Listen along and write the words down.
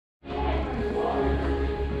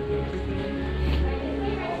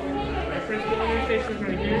stations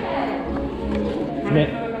right here.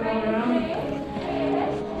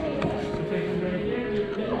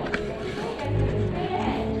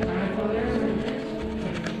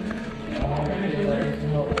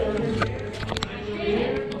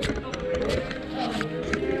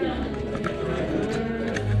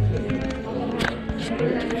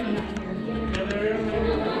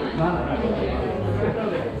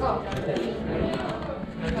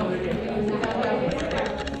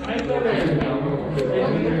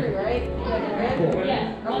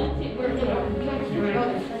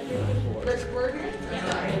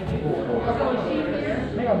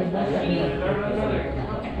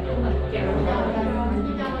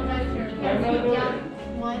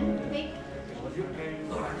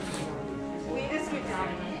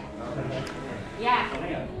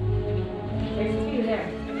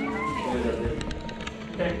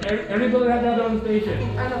 Everybody has their own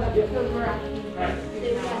station. I know, that's because we're at. Alright.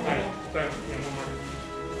 Sorry.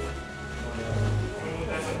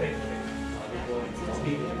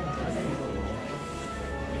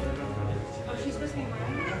 Oh, she's supposed to be mine?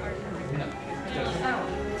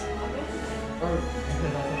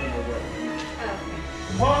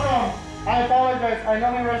 Welcome! I apologize. I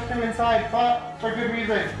know we rushed you inside, but for good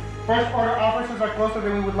reason. First order officers are closer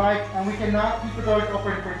than we would like, and we cannot keep the doors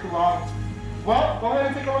open for too long. Well, go ahead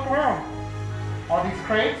and take a look around. All these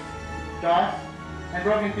crates, dust, and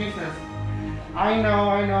broken pieces. I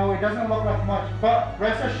know, it doesn't look like much, but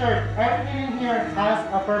rest assured, everything in here has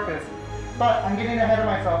a purpose. But I'm getting ahead of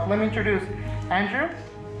myself. Let me introduce Andrew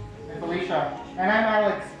and Felicia, and I'm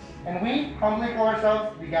Alex, and we humbly call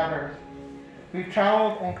ourselves the Gatherers. We've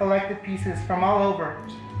traveled and collected pieces from all over,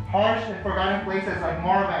 harsh and forgotten places like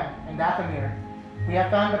Morvan and Dathomir. We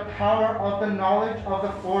have found the power of the knowledge of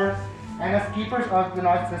the Force, and as keepers of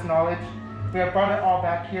this knowledge, we have brought it all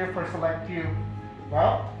back here for a select few.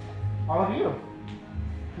 Well, all of you.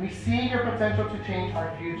 We see your potential to change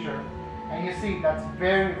our future. And you see, that's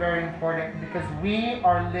very, very important because we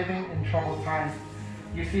are living in troubled times.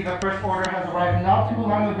 You see, the First Order has arrived not too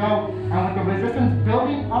long ago, and with the Resistance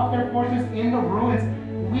building up their forces in the ruins,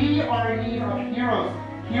 we are in need of heroes.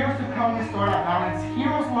 Heroes to come restore that balance.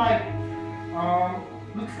 Heroes like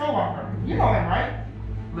Luke Skywalker. You know him, right?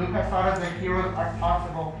 Luke has taught us that heroes are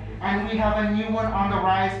possible. And we have a new one on the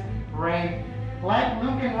rise, Rey. Like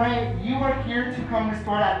Luke and Rey, you are here to come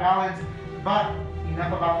restore that balance. But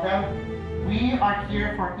enough about them. We are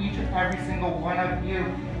here for each and every single one of you.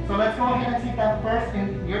 So let's go ahead and take that first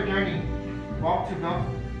in your journey. Well, to build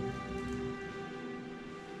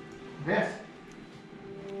this.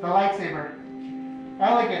 The lightsaber.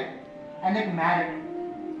 Elegant, enigmatic.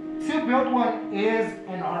 To build one is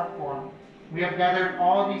an art form. We have gathered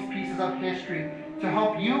all these pieces of history to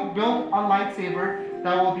help you build a lightsaber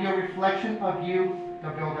that will be a reflection of you, the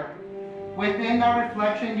builder. Within that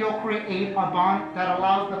reflection, you'll create a bond that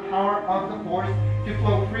allows the power of the Force to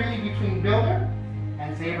flow freely between builder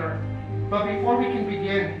and saber. But before we can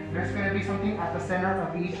begin, there's going to be something at the center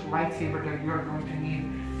of each lightsaber that you're going to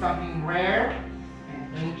need. Something rare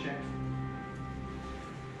and ancient.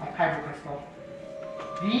 A kyber crystal.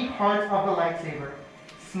 The heart of the lightsaber.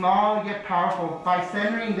 Small yet powerful, by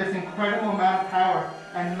centering this incredible amount of power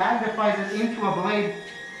and magnifies it into a blade.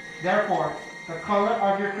 Therefore, the color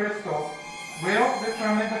of your crystal will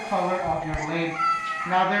determine the color of your blade.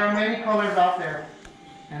 Now, there are many colors out there,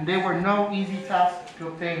 and they were no easy task to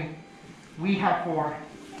obtain. We have 4.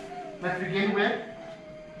 Let's begin with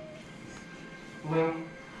blue.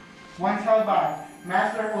 Once held by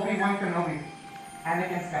Master Obi-Wan Kenobi,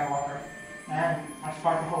 Anakin Skywalker, and our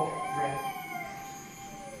Sparkle red.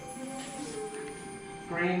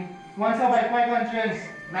 Green. Once held by Qui-Gon Jinn,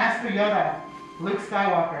 Master Yoda, Luke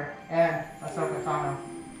Skywalker, and Ahsoka Tano.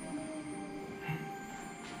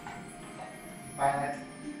 Violet.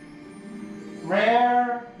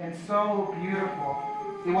 Rare and so beautiful.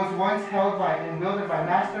 It was once held by and wielded by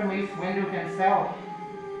Master Mace Windu himself.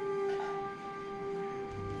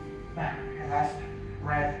 And last,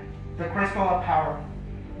 red. The Crystal of Power.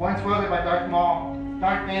 Once wielded by Darth Maul,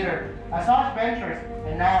 Darth Vader, Asajj Ventress,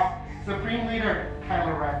 and now Supreme Leader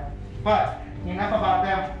Kylo Ren. But enough about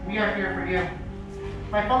them. We are here for you.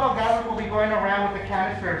 My fellow gatherers will be going around with the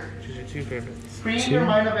canisters. Choose your 2 favorites. Freeing your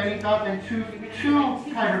mind of any thoughts and two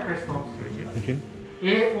kyber crystals. Okay.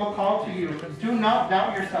 It will call to you. Do not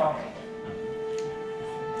doubt yourself.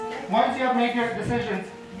 Once you have made your decisions,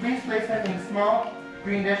 please place them in a small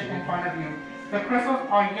green dish in front of you. The crystals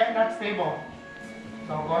are yet not stable,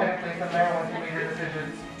 so go ahead and place them there once you made your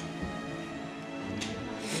decisions.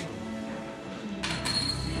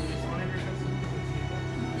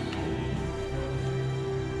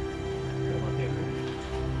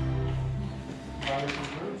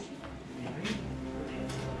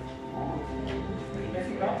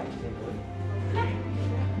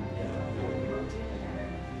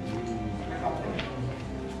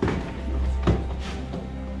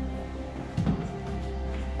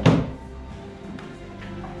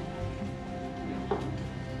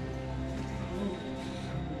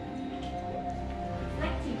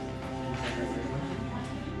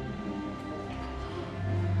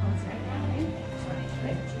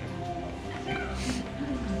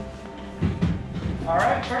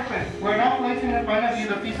 Alright, perfect. We're now placing in front of you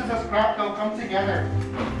the pieces of scrap that will come together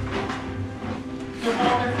to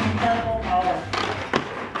hold this incredible power.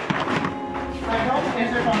 The dome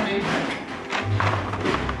is your foundation.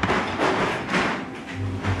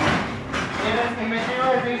 It is a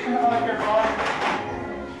materialization of your body,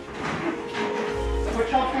 which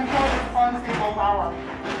helps control this unstable power.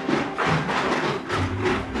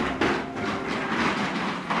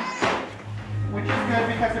 Which is good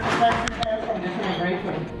because it protects your head from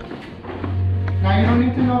disintegration. Now you don't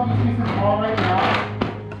need to know these pieces all right now,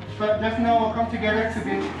 but just know we'll come together to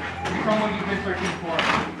become what you've been searching for.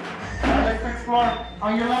 Now let's explore.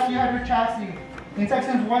 On your left you have your chassis. In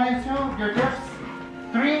sections 1 and 2, your grips.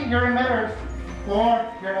 3, your emitters.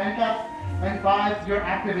 4, your end caps. And 5, your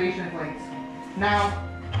activation plates. Now,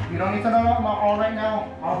 you don't need to know them all right now.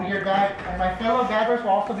 I'll be your guide, and my fellow guiders will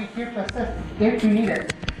also be here to assist if you need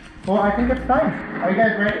it. Well, I think it's time. Are you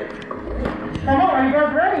guys ready? Come on, are you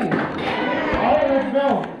guys ready? Alright, let's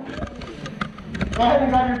go. Go ahead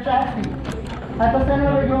and grab your chassis. At the center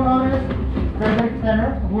of it, you'll notice there's a center.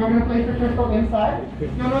 We're going to place the crystal inside.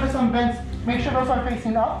 You'll notice some vents. Make sure those are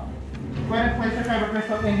facing up. Go ahead and place your kyber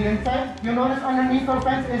crystal in the inside. You'll notice underneath those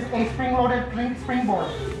vents is a spring-loaded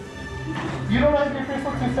springboard. Utilize your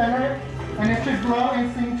crystal to center it, and it should glow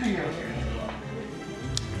and sing to you.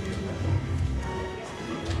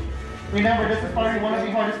 Remember, this is probably one of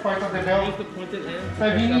the hardest parts of the build. So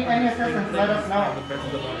if you need any assistance, let us know.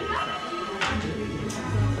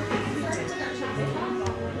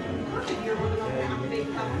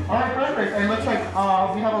 Alright, perfect. It looks like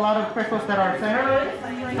we have a lot of crystals that are centered.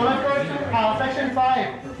 So let's go to section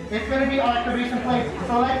 5. It's going to be our activation plates.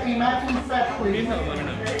 Select a matching set, please.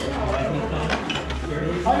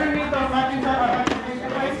 Underneath those matching set of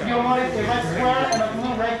activation plates, you'll notice a red square and a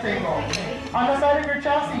blue rectangle. On the side of your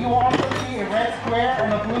chassis, you will also see a red square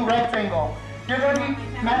and a blue rectangle. You're going to be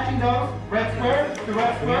matching those red square to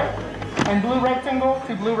red square and blue rectangle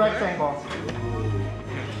to blue rectangle.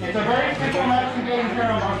 It's a very simple matching game here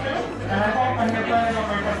on Monster, and I hope on your planet will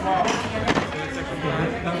work as well.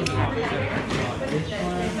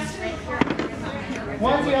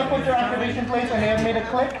 Once you have put your activation plates and they have made a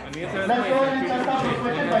click, let's go ahead and test out the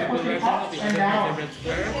switches by pushing up and down.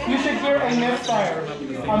 You should hear a misfire.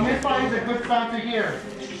 A misfire is a good sound to hear.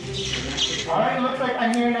 Alright, it looks like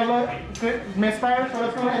I'm hearing a good misfire, so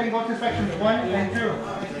let's go ahead and go to sections 1 and 2.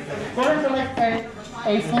 Go ahead and select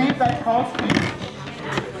a sleeve that calls to you.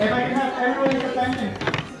 If I can have everybody's attention,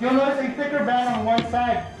 you'll notice a thicker band on one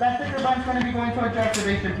side. That thicker band is going to be going towards your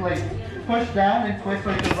activation plate. Push down and twist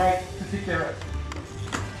right to right to secure it.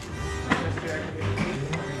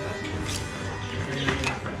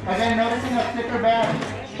 Again, noticing a thicker band.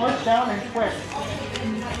 Push down and twist.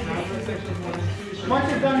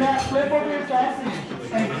 Once you've done that, flip over your chassis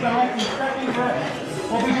and select the second grip.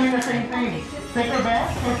 We'll be doing the same thing. Thicker band,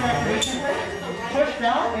 push your activation plate, push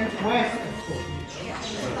down and twist.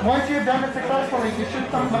 Once you've done it successfully, it should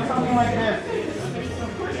look something like this.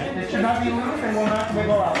 It should not be loose and will not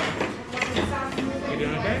wiggle out. You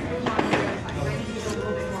doing okay?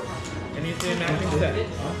 And you see a matching set.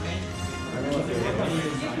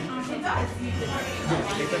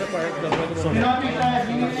 Take it apart. Do not be shy. If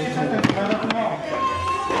you need assistance, let us know.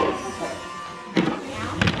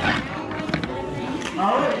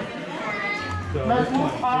 Alright. Let's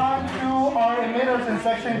move on to our emitters in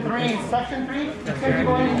section 3. Section 3 is going to be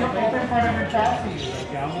going in the open part of your chassis.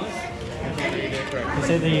 You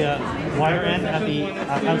say the wire end at the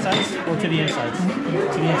outsides or to the insides? To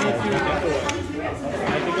the inside.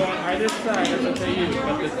 I can go on either side, that's up to you.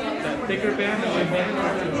 But that thicker band that we're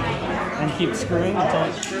And keep screwing until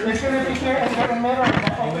It's going to be here in the emitter.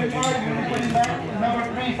 The open part, you're going to put that number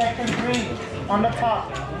 3, section 3 on the top.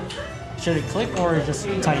 should it click or just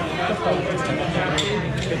tight?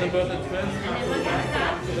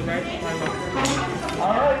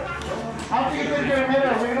 Alright. After you put your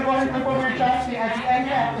emitter, we're going to go ahead and flip over your chassis. At the end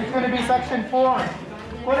cap, it's going to be section 4.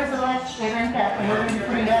 What is the left end cap? And we're going to be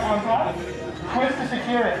putting that on top. Twist to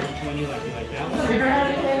secure it. If you're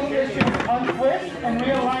having any issues, untwist and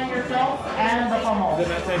realign yourself and the pummel.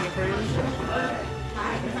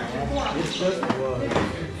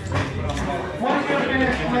 Once you're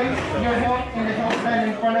finished, place your hilt in the hilt stand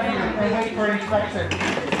in front of you and wait for inspection.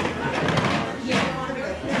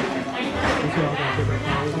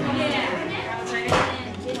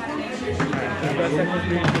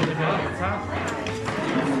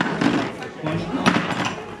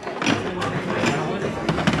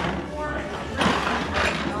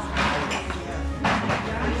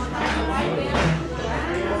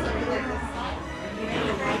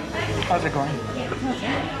 How's it going?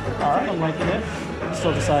 Alright. I'm liking it.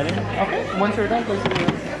 Still deciding. Okay, once you're done, place it in.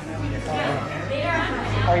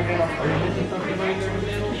 Are you gonna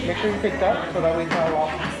make sure you take that so that we can have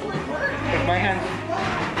off. Take my hand.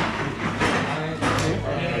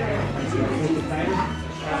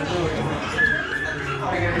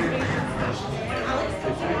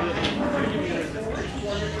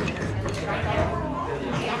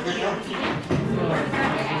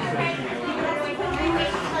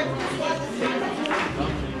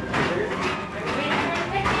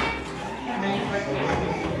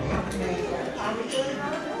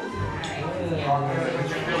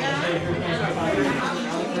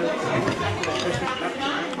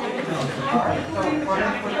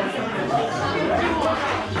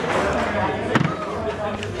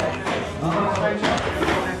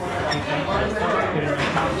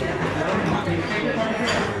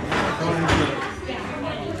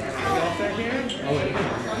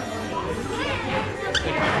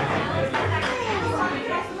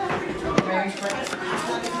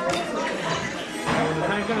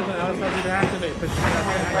 Activate, push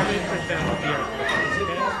down here.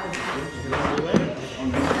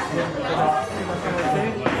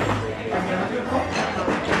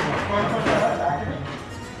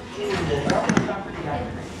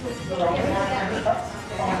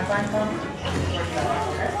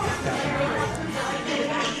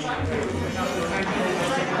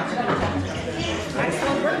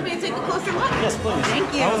 Excellent work. May I take a closer look? Yes, please.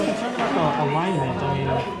 Thank you. I was concerned about the alignment. I mean,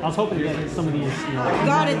 I was hoping to get some of these, you know.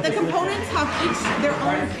 Got it. The components have each their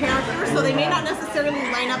own character, so they may not necessarily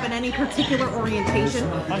line up in any particular orientation.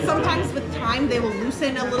 Sometimes with time they will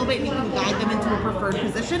loosen a little bit and you can guide them into a preferred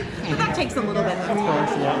position, but that takes a little bit of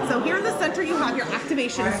time. Yeah. So here in the center you have your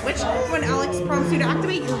activation switch. When Alex prompts you to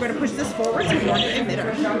activate, you're going to push this forward toward the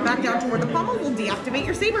emitter. Back down toward the pommel will deactivate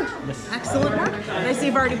your saber. Yes. Excellent work. And I see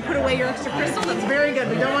you've already put away your extra crystal. That's very good.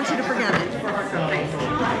 We don't want you to forget it.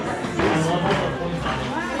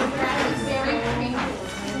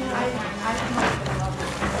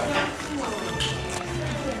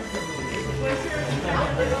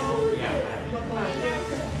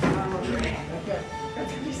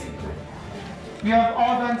 You have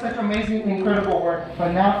all done such amazing, incredible work,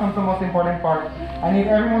 but now comes the most important part. I need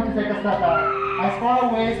everyone to take a step out, as far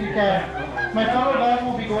away as you can. My fellow guys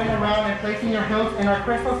will be going around and placing your hilts in our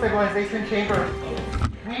crystal stabilization chamber.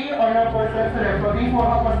 We are not force sensitive, so these will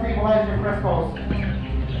help us stabilize your crystals.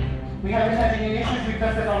 We haven't had any issues. We've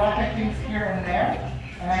tested a lot of things here and there,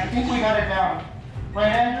 and I think we got it down. Right,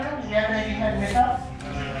 Andrew? You have any head mishaps?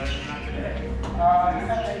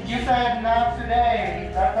 You said not today.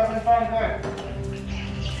 That doesn't sound good.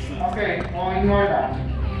 Okay, we'll ignore that.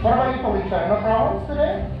 What about you, Felicia? No problems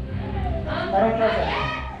today? I don't trust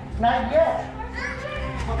it. Not yet.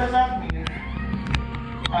 What does that mean?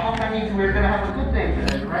 I hope that means we're going to have a good day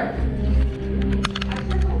today, right?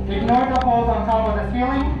 Ignore the holes on top of the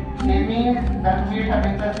ceiling. It means that we have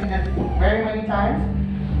been testing this very many times.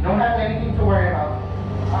 Don't have anything to worry about.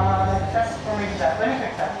 Except for me that. Let me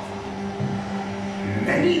fix that.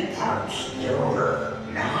 Many parts stronger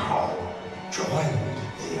now. Joined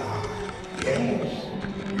they are. Yes.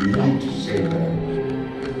 Lightsaber.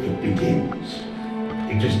 It begins.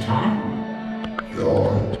 It is time.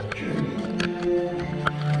 Your journey.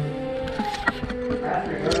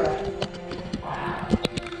 Wow.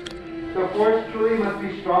 The force truly must be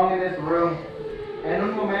strong in this room. En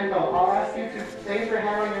un momento, I'll ask you to place your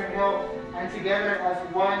hand on your hilt, and together as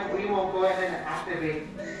one, we will go ahead and activate.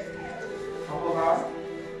 So hold on.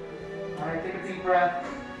 Alright, take a deep breath.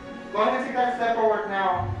 Go ahead and take that step forward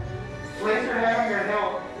now. Place your hand on your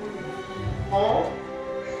hilt. Hold.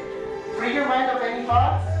 Free your mind of any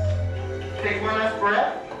thoughts. Take one last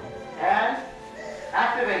breath. And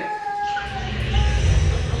activate.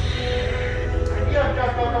 You have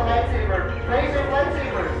just got the lightsaber. Raise your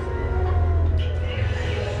lightsabers.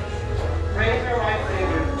 Raise your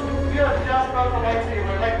lightsabers. You have just got the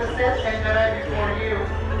lightsaber, like the Sith and Jedi before you.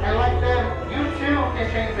 And like them, you too can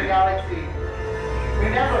change the galaxy.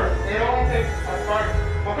 Remember, it only takes a spark.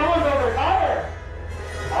 Well, come on over, higher!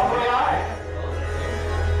 All the way high.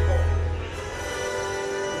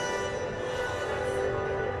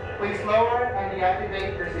 please lower and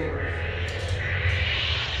deactivate your sabers.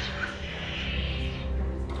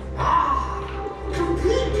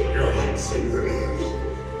 Complete your lightsaber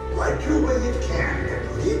is. Like your way it can,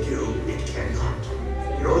 and lead you it cannot.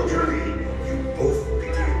 Your journey, you both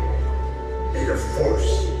begin. May the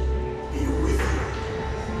Force be with you.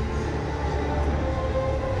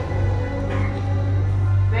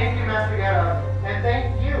 Thank you, Master Yoda. And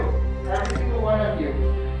thank you, every single one of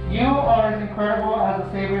you. You are as incredible as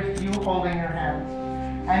the sabers you hold in your hands.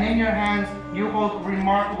 And in your hands, you hold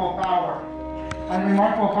remarkable power. And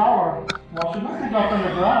remarkable power, well, should not be dropped on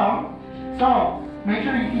the ground. So, make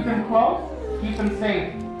sure you keep them close, keep them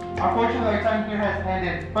safe. Unfortunately, our time here has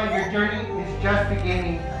ended, but your journey is just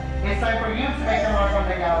beginning. It's time for you to make your mark on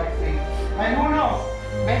the galaxy. And who knows,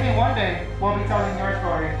 maybe one day we'll be telling your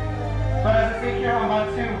story. But as a take here on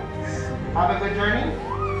Bot 2, have a good journey,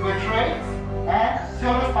 good trades, and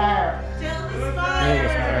till the fire.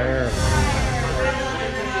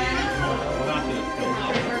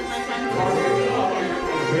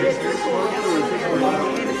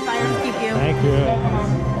 Thank you.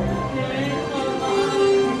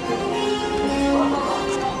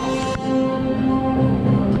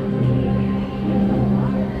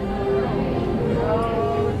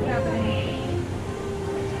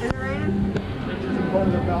 Is it raining? Pictures in front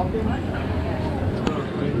of the balcony.